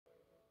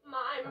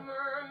my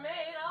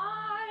mermaid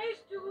eyes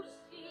to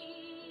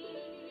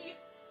see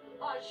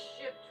a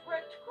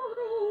shipwrecked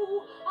crew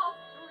of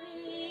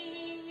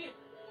 3.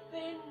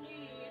 They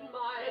need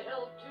my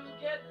help to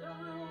get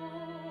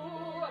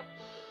through,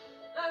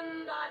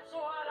 and that's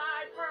what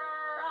I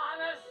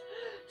promise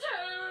to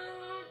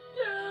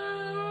do.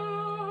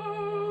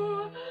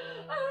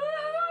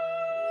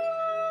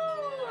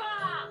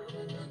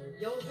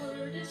 Your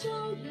word is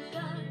all you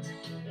got,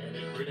 and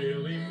it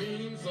really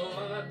means a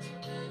lot.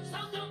 so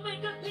don't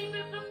make a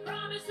payment for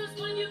promises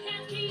when you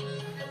can't keep.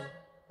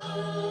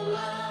 Oh, a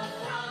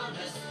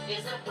promise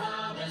is a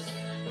promise,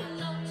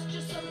 Not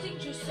just something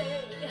to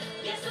say.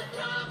 yes, a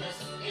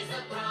promise is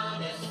a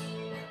promise.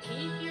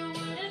 Keep your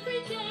word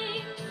every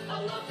day.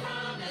 Oh, a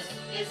promise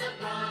is a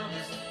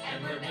promise,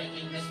 and we're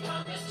making this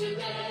promise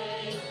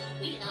today.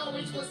 We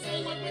always will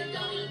say what we're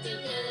going to do,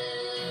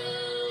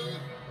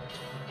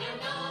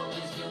 and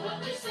always do what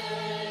we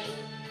say.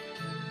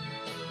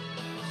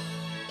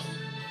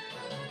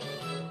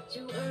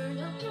 To earn a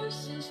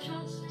person's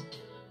trust,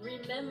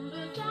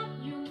 remember that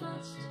you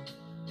must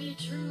be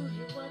true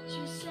to what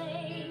you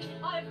say.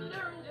 I've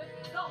learned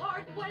it the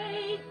hard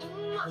way.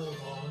 For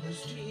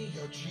honesty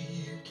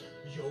achieved,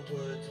 your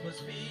words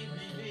must be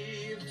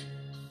believed.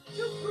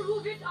 To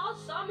prove it, I'll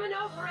summon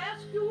a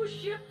rescue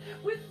ship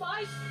with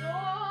my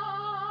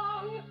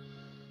song.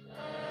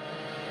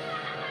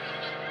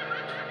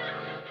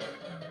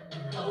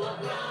 Oh, a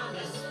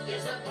promise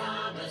is a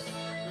promise,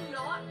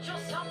 Not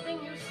just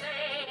something you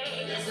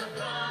say. yes, a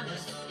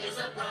promise is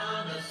a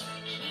promise.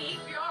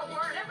 Keep your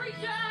word every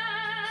Oh, day.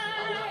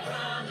 a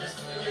promise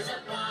is a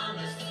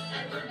promise,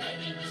 and we're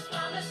making this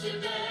promise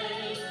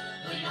today.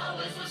 We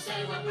always will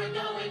say what we're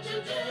going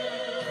to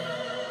do.